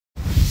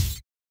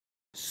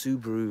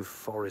Subaru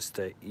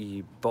Forester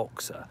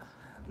e-Boxer.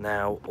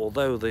 Now,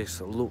 although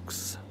this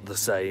looks the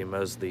same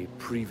as the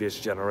previous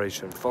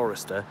generation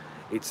Forester,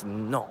 it's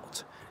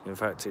not. In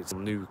fact, it's a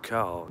new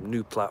car,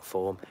 new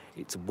platform.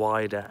 It's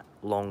wider,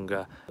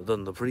 longer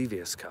than the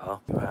previous car.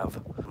 You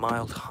have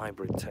mild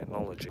hybrid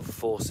technology,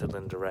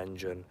 4-cylinder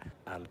engine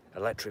and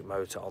electric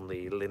motor on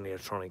the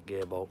lineatronic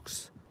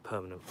gearbox,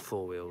 permanent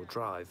 4-wheel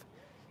drive.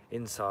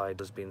 Inside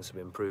there's been some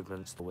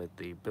improvements with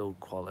the build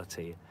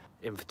quality,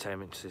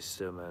 infotainment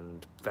system,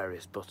 and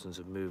various buttons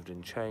have moved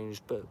and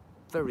changed, but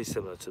very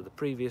similar to the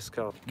previous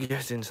car. You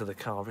get into the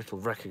car, it'll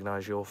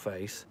recognise your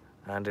face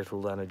and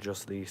it'll then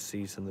adjust the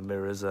seats and the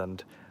mirrors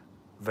and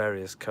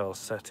various car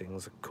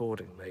settings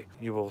accordingly.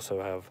 You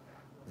also have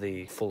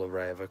the full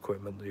array of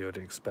equipment that you would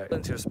expect.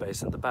 Plenty of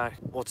space at the back.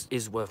 What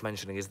is worth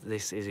mentioning is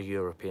this is a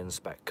European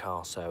spec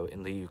car, so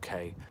in the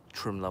UK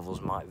trim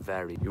levels might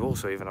vary. You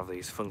also even have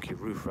these funky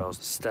roof rails,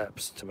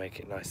 steps to make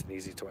it nice and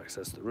easy to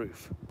access the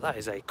roof. That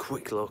is a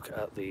quick look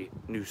at the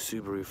new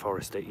Subaru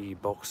Forester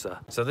e-Boxer.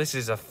 So this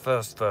is a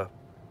first for,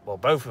 well,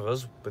 both of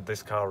us with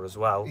this car as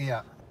well.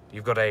 Yeah.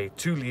 You've got a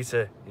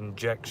 2-litre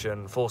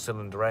injection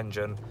 4-cylinder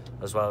engine,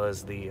 as well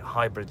as the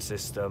hybrid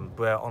system.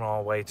 We're on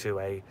our way to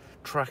a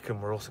track,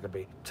 and we're also going to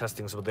be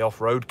testing some of the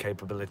off-road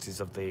capabilities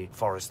of the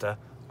Forester,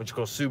 which of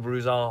course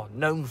Subarus are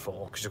known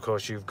for, because of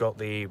course you've got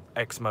the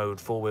X-Mode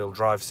 4-wheel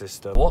drive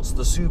system. What's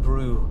the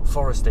Subaru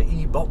Forester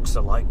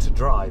e-Boxer like to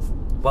drive?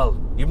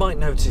 Well, you might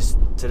notice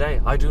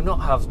today I do not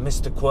have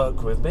Mr.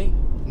 Quirk with me.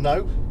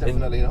 No,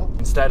 definitely not.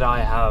 Instead I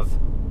have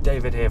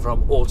David here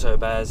from Auto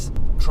Bears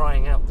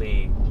trying out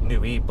the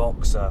new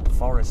e-Boxer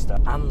Forester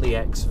and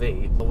the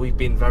XV. We've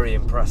been very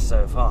impressed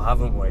so far,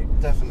 haven't we?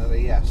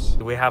 Definitely, yes.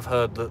 We have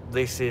heard that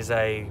this is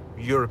a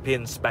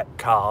European spec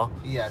car.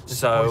 Yeah,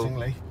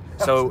 disappointingly.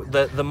 So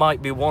there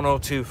might be one or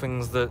two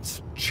things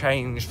that's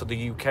changed for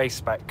the UK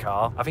spec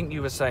car. I think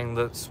you were saying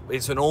that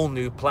it's an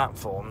all-new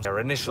platform. Their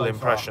initial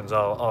impressions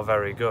are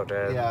very good.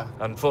 Yeah.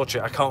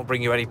 Unfortunately, I can't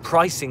bring you any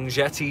pricings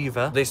yet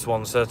either. This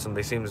one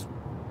certainly seems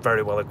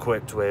very well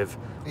equipped with,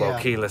 well,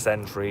 keyless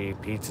entry,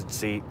 heated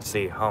seats,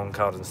 the home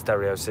card and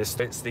stereo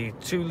system. It's the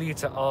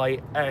 2-litre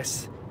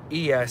ES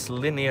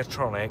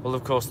lineatronic. Well,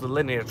 of course, the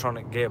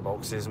lineatronic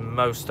gearbox is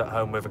most at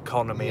home with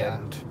economy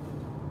and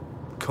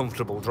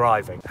comfortable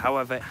driving.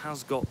 However, it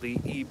has got the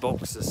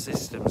e-Boxer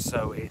system,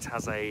 so it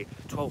has a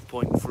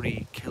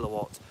 12.3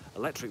 kilowatt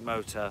electric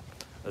motor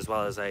as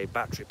well as a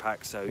battery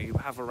pack, so you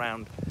have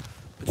around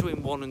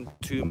between 1 and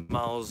 2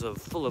 miles of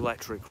full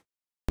electric.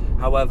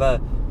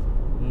 However,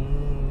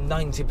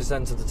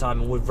 90% of the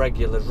time with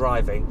regular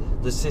driving,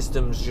 the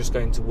system's just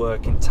going to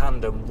work in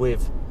tandem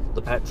with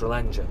the petrol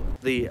engine.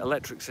 The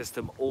electric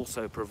system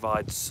also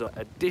provides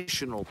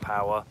additional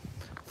power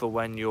for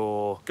when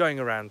you're going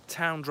around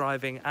town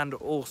driving and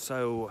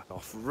also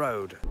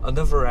off-road.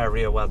 Another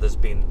area where there's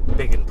been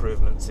big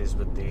improvements is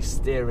with the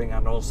steering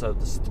and also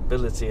the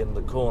stability in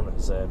the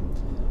corners.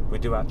 We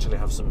do actually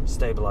have some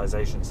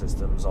stabilisation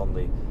systems on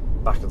the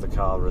back of the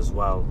car as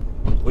well,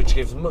 which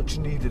gives much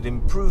needed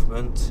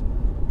improvement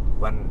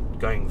when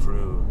going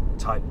through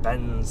tight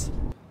bends.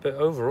 But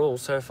overall,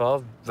 so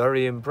far,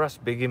 very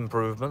impressed. Big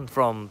improvement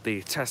from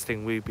the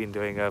testing we've been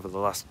doing over the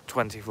last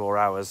 24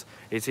 hours.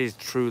 It is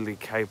truly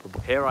capable.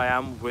 Here I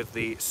am with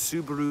the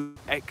Subaru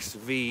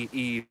XV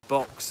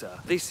e-Boxer.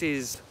 This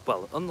is,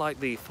 well, unlike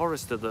the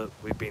Forester that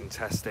we've been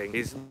testing,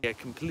 is a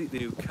completely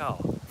new car.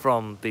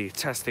 From the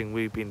testing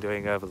we've been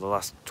doing over the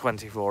last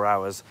 24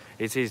 hours,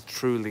 it is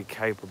truly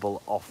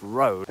capable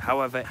off-road.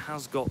 However, it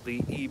has got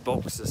the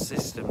e-Boxer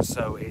system,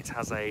 so it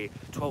has a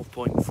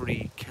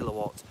 12.3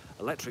 kilowatt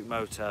electric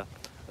motor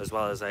as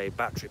well as a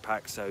battery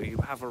pack, so you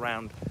have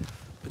around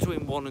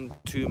between 1 and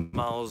 2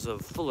 miles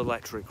of full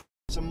electric.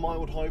 It's a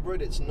mild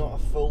hybrid, it's not a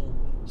full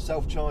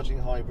self-charging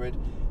hybrid.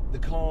 The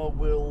car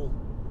will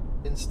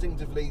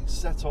instinctively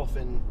set off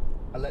in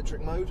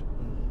electric mode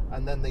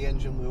and then the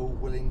engine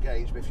will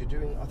engage. But if you're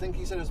doing, I think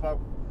he said it was about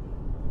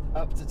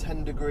up to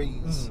 10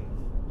 degrees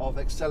of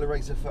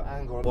accelerator foot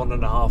angle.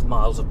 1.5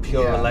 miles of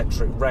pure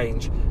electric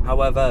range.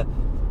 However,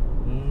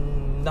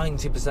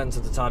 90%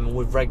 of the time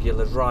with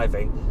regular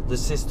driving, the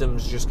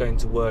system's just going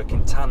to work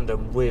in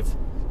tandem with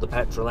the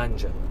petrol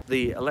engine.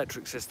 The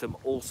electric system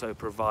also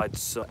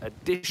provides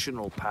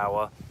additional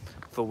power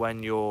for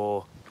when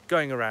you're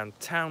going around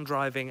town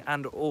driving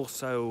and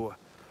also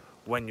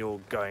when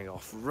you're going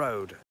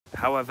off-road.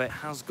 However, it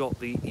has got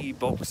the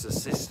e-Boxer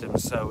system,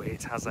 so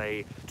it has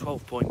a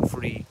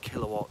 12.3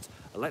 kilowatt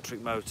electric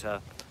motor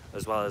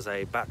as well as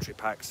a battery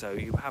pack, so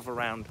you have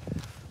around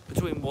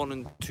between 1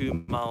 and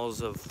 2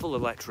 miles of full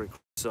electric.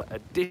 So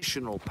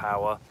additional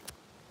power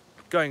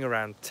going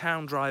around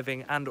town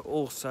driving and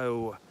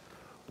also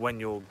when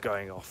you're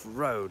going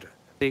off-road.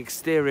 The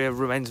exterior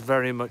remains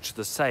very much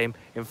the same.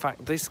 In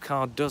fact, this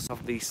car does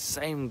have the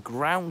same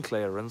ground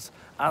clearance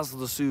as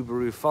the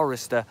Subaru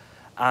Forester,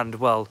 and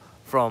well,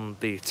 from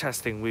the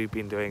testing we've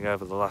been doing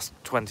over the last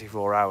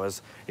 24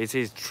 hours, it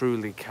is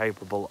truly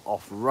capable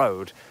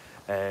off-road.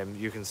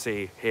 You can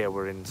see here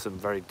we're in some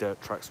very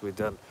dirt tracks. We've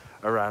done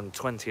around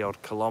 20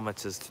 odd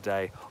kilometers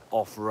today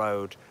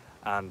off-road,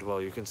 and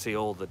well, you can see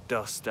all the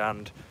dust,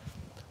 and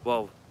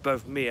well,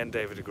 both me and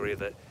David agree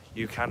that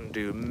you can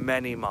do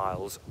many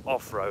miles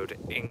off-road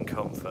in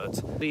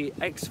comfort. The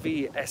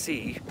XV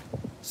SE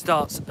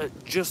starts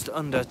at just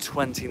under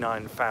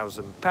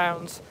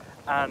 £29,000,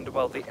 and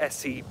well, the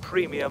SE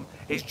Premium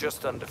is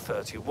just under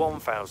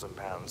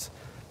 £31,000.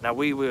 Now,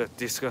 we were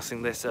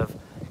discussing this of,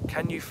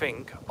 can you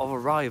think of a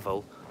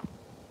rival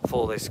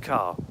for this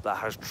car that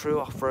has true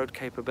off-road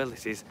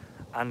capabilities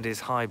and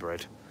is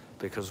hybrid?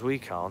 Because we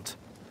can't.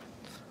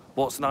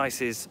 What's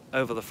nice is,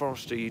 over the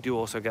Forester, you do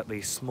also get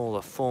the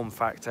smaller form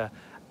factor,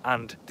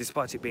 and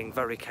despite it being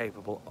very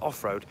capable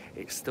off-road,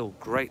 it's still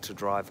great to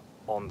drive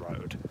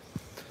on-road.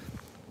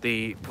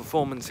 The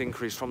performance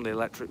increase from the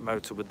electric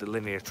motor with the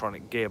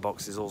lineatronic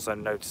gearbox is also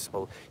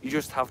noticeable. You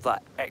just have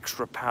that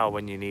extra power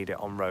when you need it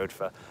on road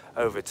for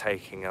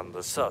overtaking and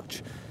the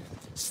such.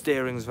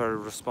 Steering's very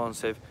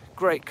responsive,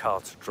 great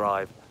car to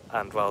drive,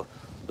 and well,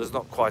 there's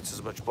not quite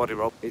as much body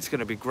roll. It's going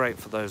to be great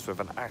for those with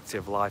an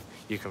active life.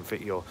 You can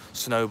fit your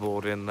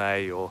snowboard in there,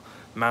 your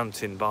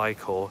mountain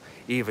bike, or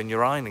even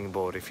your ironing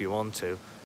board if you want to.